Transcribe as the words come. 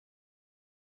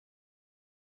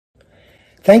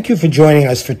Thank you for joining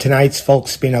us for tonight's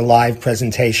Folksbiene live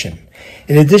presentation.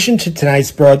 In addition to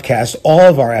tonight's broadcast, all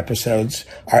of our episodes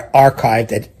are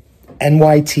archived at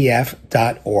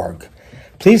nytf.org.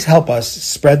 Please help us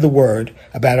spread the word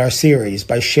about our series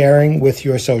by sharing with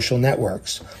your social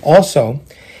networks. Also,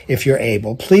 if you're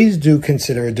able, please do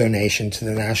consider a donation to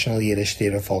the National Yiddish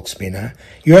Theater Folksbiene.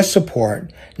 Your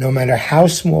support, no matter how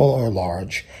small or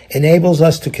large, enables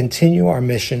us to continue our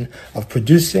mission of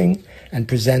producing and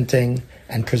presenting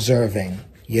and preserving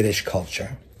Yiddish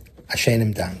culture.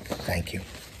 Ashenim Dank. Thank you.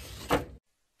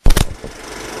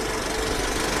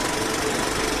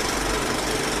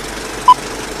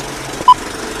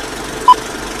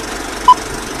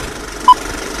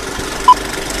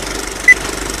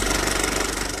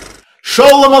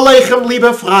 Shalom Aleichem,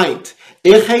 liebe Freund.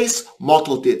 Ich heiss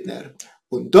Motl Didner.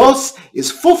 Und das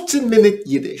ist 15 Minute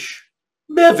Yiddish.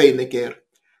 Mehr weniger.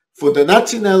 Von der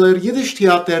Nationaler Yiddish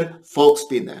Theater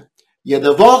Folksbiene.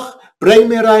 Jede Woche bringen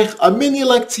wir euch eine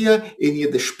Mini-Lektion in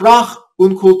jede Sprache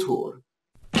und Kultur.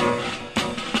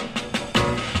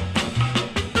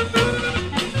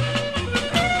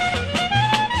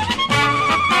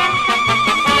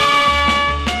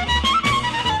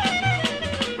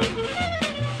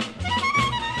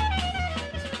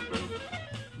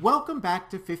 Welcome back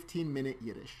to 15 Minute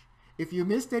Yiddish. If you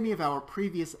missed any of our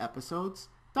previous episodes,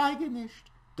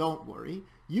 nicht. Don't worry,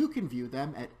 you can view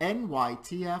them at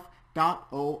nytf.org.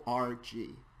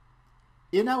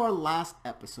 In our last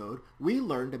episode, we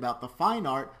learned about the fine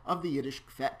art of the Yiddish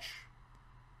kvetch.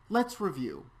 Let's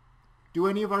review. Do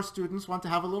any of our students want to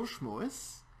have a little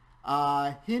schmoes?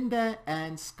 Hinde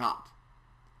and Scott.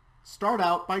 Start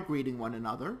out by greeting one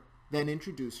another, then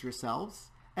introduce yourselves,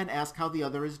 and ask how the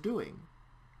other is doing.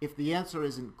 If the answer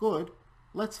isn't good,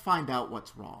 let's find out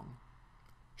what's wrong.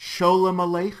 Sholem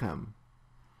Aleichem.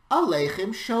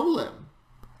 Aleichem Sholem.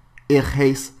 Ich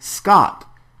heiss Scott.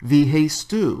 Wie heißt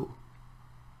du?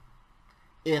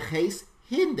 Ich heiss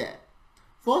Hinde.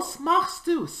 Was machst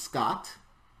du, Scott?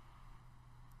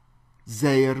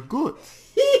 Sehr gut.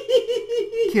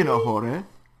 Kinderhore,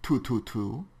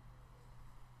 tu.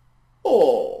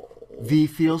 Oh. Wie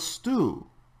fühlst du?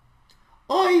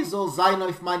 Oi, soll sein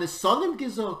auf meine Sonnen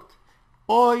gesagt.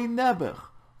 Oi, Neber,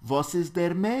 was ist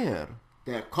der mehr?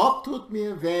 Der Kopf tut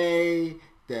mir weh,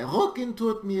 der Rücken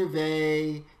tut mir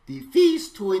weh, die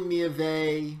Fies tun mir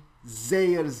weh.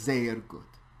 Sehr good.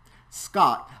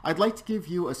 Scott, I'd like to give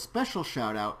you a special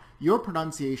shout out. Your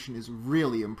pronunciation is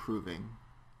really improving.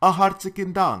 A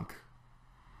herzlichen Dank.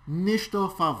 Nicht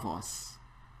für was.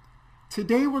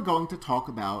 Today we're going to talk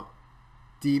about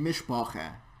die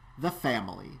Mishpache, the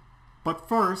family. But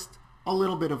first, a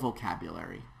little bit of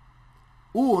vocabulary.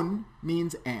 Un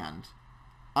means and.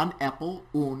 An apple,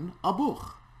 un a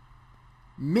buch.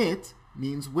 Mit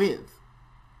means with.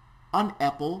 An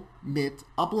apple, mit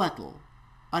a blättel.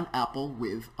 An apple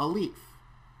with a leaf.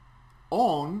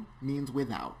 On means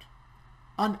without.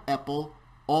 An apple,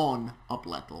 on a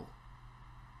blättel.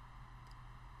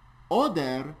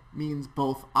 Oder means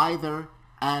both either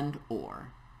and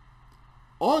or.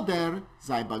 Oder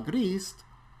sei begrüßt,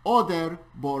 oder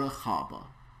Baruch haba.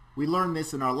 We learned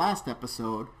this in our last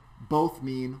episode. Both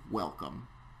mean welcome.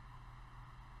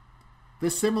 The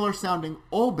similar sounding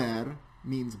ober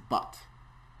means but.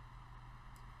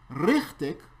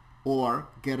 Richtig or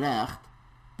gerecht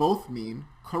both mean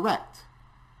correct.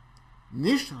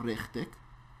 Nicht richtig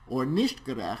or nicht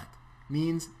gerecht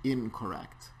means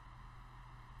incorrect.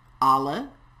 Alle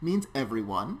means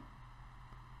everyone.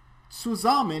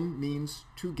 Zusammen means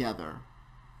together.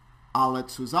 Alle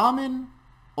zusammen,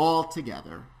 all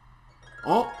together.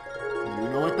 Oh, you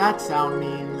know what that sound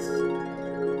means.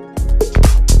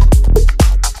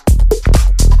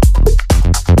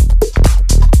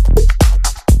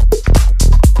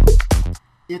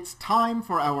 It's time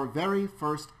for our very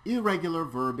first irregular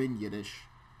verb in Yiddish,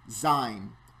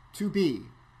 sein, to be.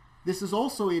 This is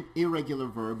also an irregular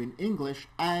verb in English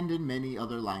and in many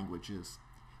other languages.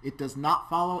 It does not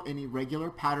follow any regular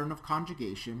pattern of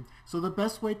conjugation, so the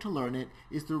best way to learn it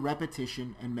is through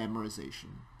repetition and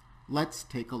memorization. Let's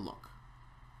take a look.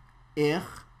 Ich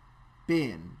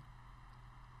bin.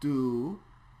 Du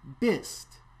bist.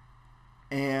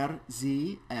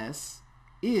 Sie, es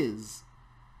is.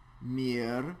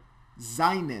 Wir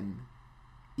seinen.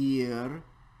 Ihr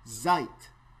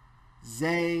seid.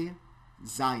 Sie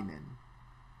seinen.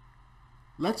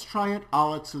 Let's try it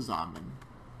alle zusammen.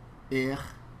 Ich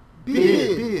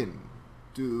bin.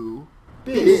 Du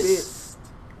bist.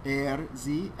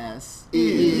 Sie, es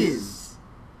is.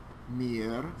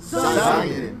 Wir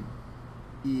seien.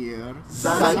 Ihr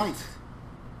seid.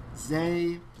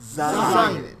 Sie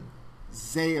seien.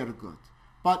 Sehr gut.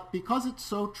 But because it's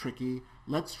so tricky,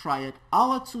 Let's try it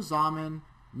alle zusammen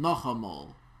noch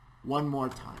einmal. One more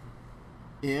time.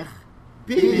 Ich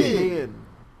bin,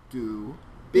 du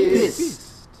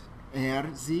bist,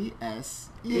 sie, es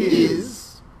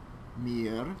is,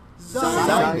 mir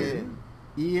seien,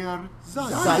 ihr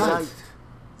seid,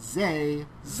 sie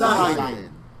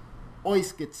seien.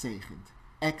 Ausgezeichnet.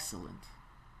 Excellent.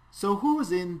 So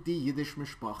who's in die Yiddish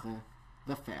Mishpache?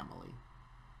 The family.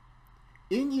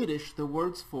 In Yiddish, the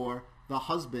words for the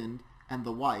husband and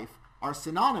the wife are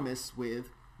synonymous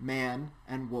with man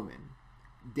and woman.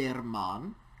 Der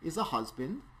Mann is a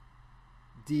husband.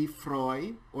 Die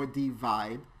Frau or die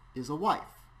Weib is a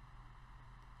wife.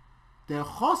 Der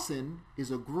Chosin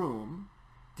is a groom.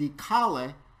 Die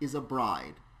Kale is a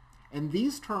bride. And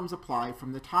these terms apply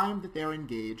from the time that they're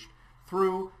engaged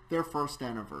through their first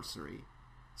anniversary.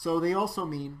 So they also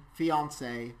mean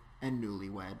fiancé and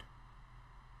newlywed.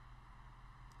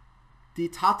 Die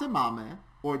Tate Mame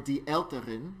or die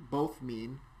Eltern both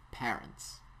mean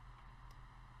parents.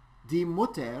 Die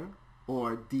Mutter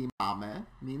or die Mame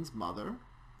means mother.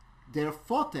 Der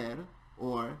Vater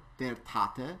or der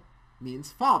Tate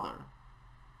means father.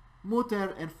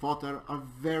 Mutter and Vater are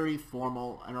very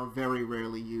formal and are very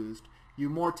rarely used. You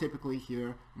more typically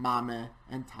hear Mame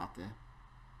and Tate.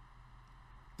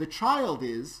 The child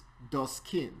is das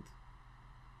Kind.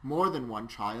 More than one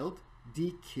child,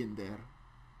 die Kinder.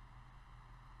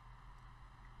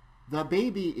 The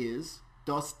baby is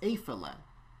das Eifele.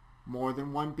 More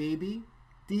than one baby,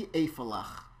 die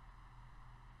Eifelach.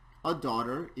 A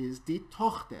daughter is die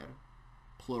Tochter.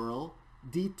 Plural,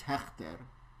 die Techter.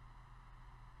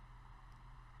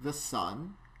 The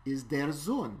son is der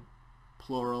Sohn.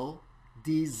 Plural,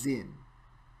 die Zin.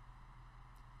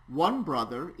 One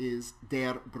brother is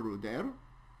der Bruder.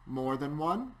 More than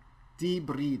one, die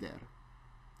Brider.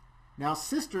 Now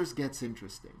sisters gets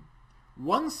interesting.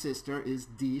 One sister is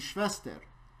die Schwester.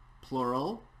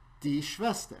 Plural, die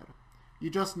Schwester. You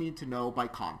just need to know by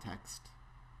context.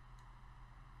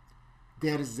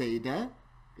 Der Zede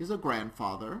is a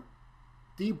grandfather.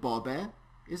 Die Bobe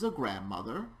is a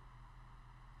grandmother.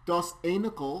 Das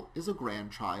Enekel is a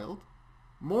grandchild.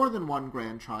 More than one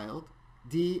grandchild,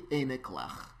 die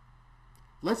Eneklach.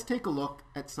 Let's take a look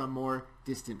at some more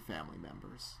distant family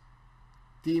members.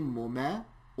 Die Mumme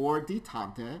or die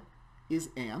Tante is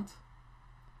aunt.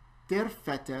 Der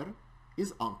Vetter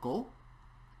is uncle.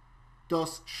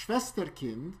 Das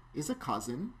Schwesterkind is a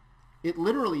cousin. It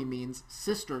literally means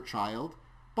sister child,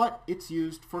 but it's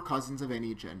used for cousins of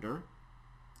any gender.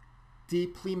 Die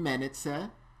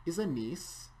Plimenitze is a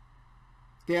niece.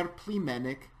 Der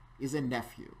Plimenik is a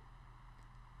nephew.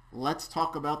 Let's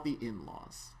talk about the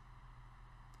in-laws.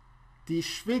 Die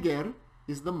Schwieger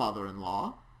is the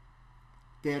mother-in-law.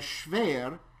 Der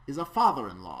Schwer is a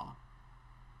father-in-law.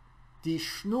 Die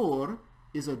Schnur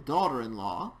is a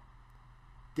daughter-in-law.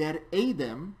 Der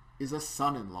Edem is a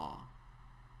son-in-law.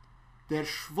 Der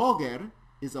Schwager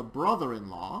is a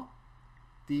brother-in-law.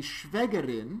 Die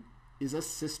Schwägerin is a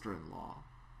sister-in-law.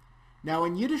 Now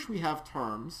in Yiddish we have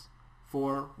terms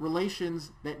for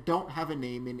relations that don't have a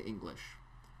name in English.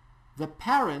 The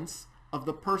parents of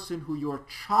the person who your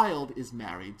child is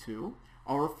married to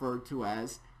are referred to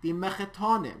as the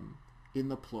mechetonim in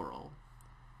the plural.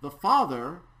 The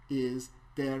father is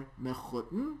der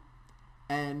mechuten,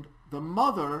 and the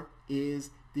mother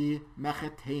is the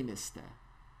mecheteniste.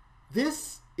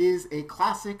 This is a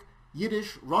classic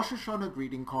Yiddish Rosh Hashanah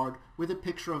greeting card with a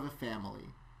picture of a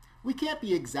family. We can't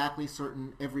be exactly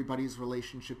certain everybody's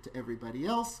relationship to everybody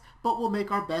else, but we'll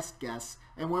make our best guess,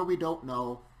 and where we don't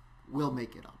know, we'll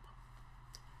make it up.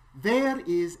 Wer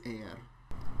is er?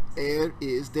 Er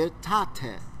is der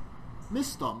Tate.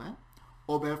 Mistome,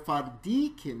 aber für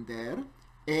die Kinder,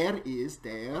 er ist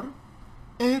der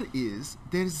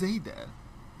Seide.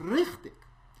 Richtig.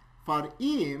 Für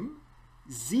ihm,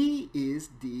 sie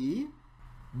ist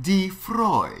die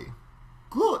Frau.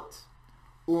 Gut.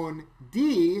 Und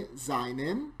die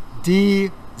seinen,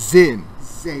 die sind.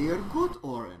 Sehr gut,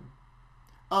 Oren.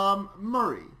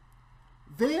 Murray,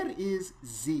 wer ist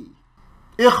sie?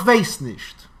 Ich weiß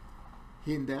nicht.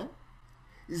 Hinde,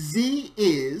 sie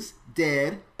ist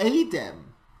der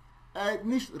Edem.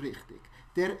 Nicht richtig.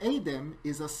 Der Edem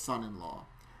is a son-in-law.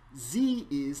 Sie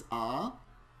is a...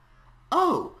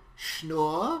 Oh,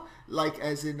 Schnur, like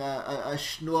as in a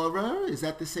schnorrer? Is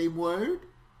that the same word?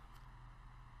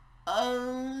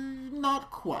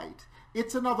 Not quite.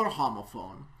 It's another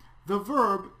homophone. The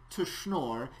verb to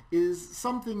schnorr is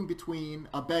something between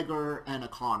a beggar and a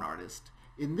con artist.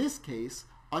 In this case,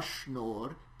 a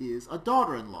Schnur is a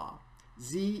daughter-in-law.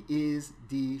 Sie is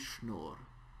die Schnur.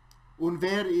 Und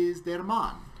wer is der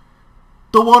Mann?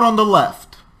 The one on the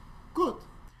left. Good.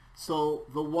 So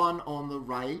the one on the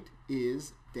right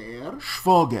is der.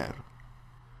 Schwager.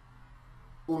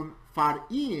 Und vor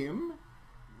ihm,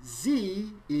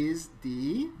 sie ist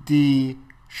die. Die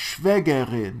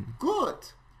Schwägerin.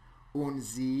 Gut. Und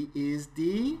sie ist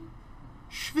die.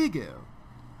 Schwieger.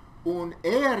 Und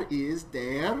ist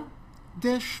der.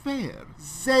 Der Schwer.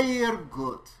 Sehr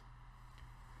gut.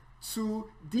 Zu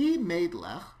die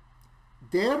Mädlach,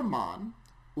 der Mann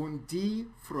und die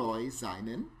Frau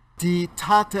seinen. Die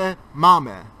Tate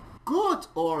Mame. Gut,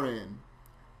 Oren.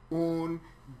 Und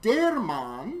der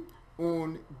Mann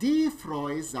und die Frau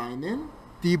seinen.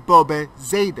 Die Bobbe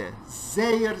Seide.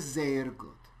 Sehr, sehr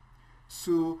gut.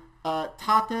 Zu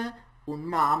Tate und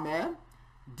Mame,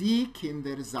 die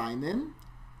Kinder seinen.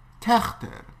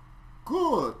 Töchter.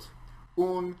 Gut.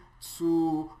 Und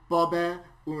zu Bobbe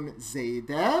und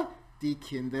Seide, die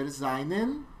Kinder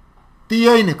seinen. Die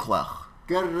Einiglach.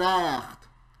 Gerecht.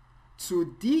 Zu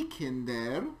die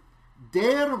Kinder,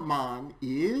 der Mann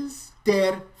ist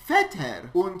der Vetter.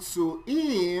 Und zu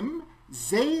ihm,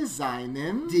 sie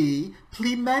seinen Die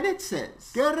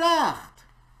Plimenitzes. Gerecht.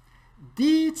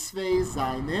 Die zwei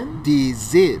seinen, Die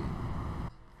Sinn.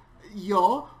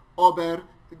 ja, aber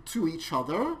to each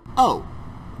other, Oh,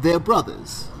 they're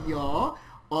brothers. ja,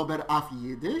 aber auf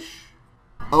Jiddisch,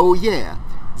 Oh yeah,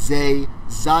 they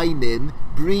seinen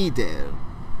Brüder.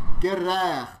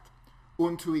 gerecht.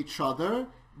 Und to each other,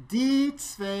 die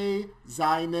zwei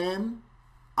seinen,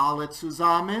 alle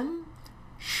zusammen,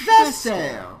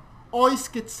 Schwester.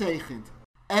 Ausgezeichnet.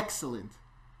 Excellent.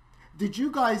 Did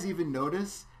you guys even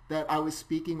notice that I was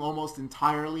speaking almost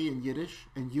entirely in Yiddish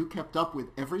and you kept up with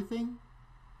everything?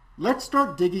 Let's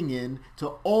start digging in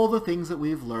to all the things that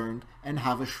we've learned and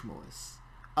have a schmoes.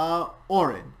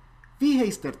 Oren, wie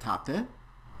heißt der Tate?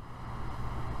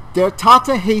 Der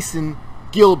Tate heißen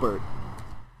Gilbert.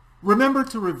 Remember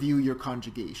to review your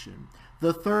conjugation.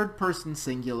 The third person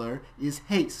singular is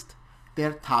heißt.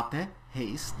 Der Tate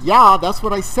heißt. Ja, that's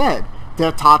what I said.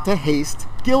 Der Tate heißt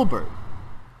Gilbert.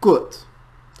 Gut.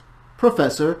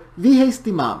 Professor, wie heißt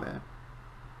die Mame?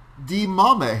 Die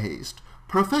Mame heißt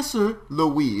Professor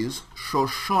Louise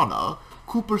Shoshana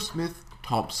Coopersmith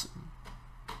Thompson.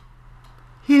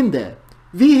 Hinde,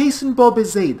 wie heißen Bobbe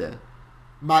Seide?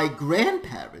 My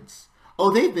grandparents?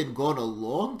 Oh, they've been gone a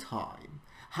long time.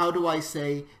 How do I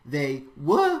say they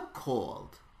were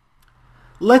called?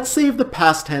 Let's save the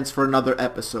past tense for another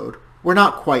episode. We're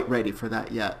not quite ready for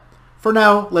that yet. For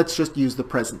now, let's just use the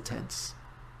present tense.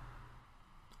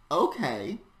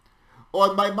 Okay.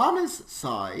 On my mama's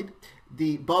side,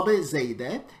 the Bobbe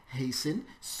Seide heißen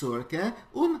Surke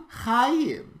und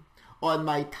Chaim. On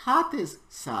my Tate's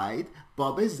side,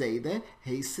 Bobbe Seide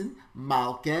heißen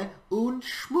Malke und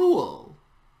Shmuel.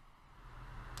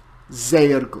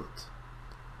 Sehr gut.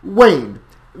 Wayne,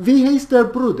 wie heißt der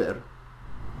Bruder?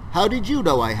 How did you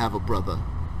know I have a brother?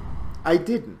 I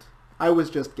didn't. I was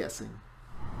just guessing.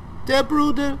 Der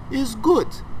Bruder is good.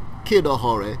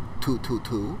 Kinderhore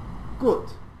 222. Gut.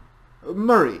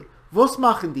 Murray, was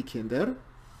machen die Kinder?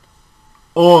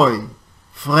 Oi,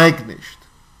 frag nicht.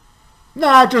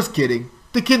 Nah, just kidding.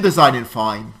 The Kinder seien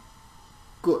fine.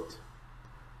 Gut.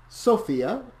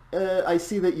 Sophia, I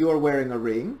see that you are wearing a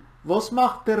ring. Was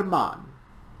macht der Mann?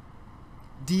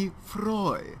 Die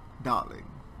Frau, darling.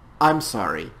 I'm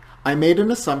sorry. I made an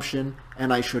assumption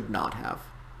and I should not have.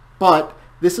 But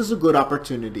this is a good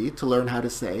opportunity to learn how to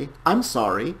say I'm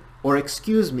sorry or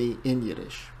excuse me in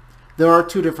Yiddish. There are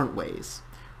two different ways.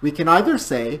 We can either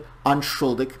say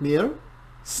entschuldigt mir,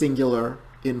 singular,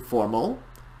 informal,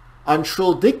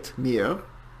 entschuldigt mir,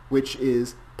 which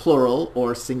is plural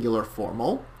or singular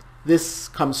formal. This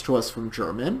comes to us from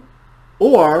German.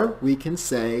 Or we can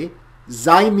say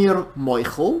sei mir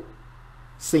Motl,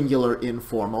 singular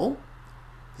informal,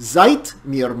 seid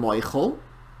mir Motl,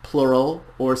 plural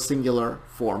or singular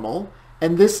formal,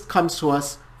 and this comes to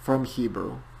us from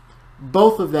Hebrew.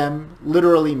 Both of them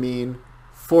literally mean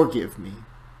forgive me.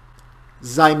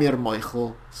 Sei mir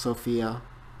Motl, Sophia.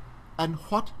 And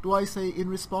what do I say in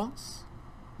response?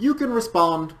 You can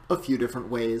respond a few different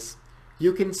ways.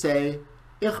 You can say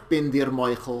ich bin dir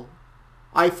Motl,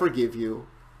 I forgive you,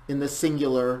 in the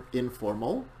singular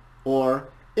informal, or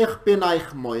ich bin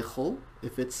euch Motl,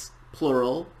 if it's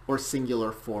plural or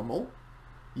singular formal.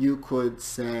 You could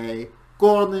say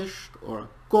gar nicht or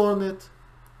gar nicht,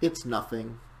 it's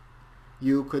nothing.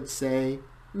 You could say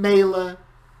mele,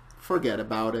 forget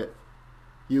about it.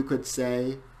 You could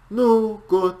say nu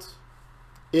gut,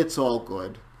 it's all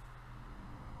good.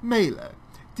 Mele,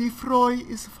 die Frau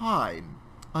is fine.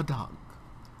 A Dank.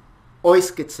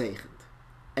 Ausgezeichnet.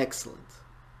 Excellent.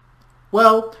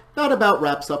 Well, that about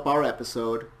wraps up our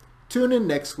episode. Tune in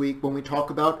next week when we talk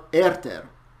about Erter,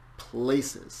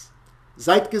 places.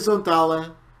 Seid gesund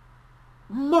alle.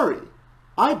 Murray,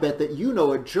 I bet that you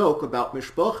know a joke about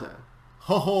Mishpoche.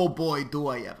 Ho, boy, do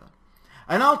I ever.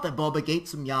 Ein alter Bobbe geht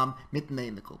zum Jam mit dem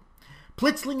Enekel.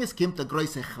 Plötzlich es kommt der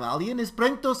größere Chwalje und es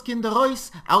bringt das Kind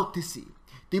raus, out to sea.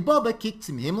 Die Bobbe kickt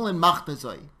zum Himmel und macht so.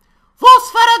 Was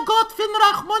für ein Gott für ein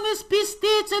Rachmanis bist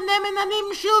du zu nehmen an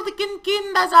ihm schuldigen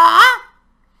Kind, das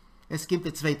Es kommt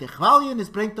der zweite Chwalje und es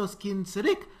bringt das Kind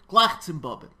zurück, gleich zum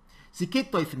Bobbe. Sie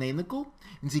kickt auf den Enekel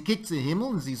und sie kickt zum Himmel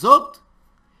und sie sagt,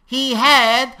 He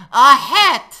had a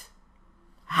hat.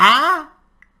 Ha?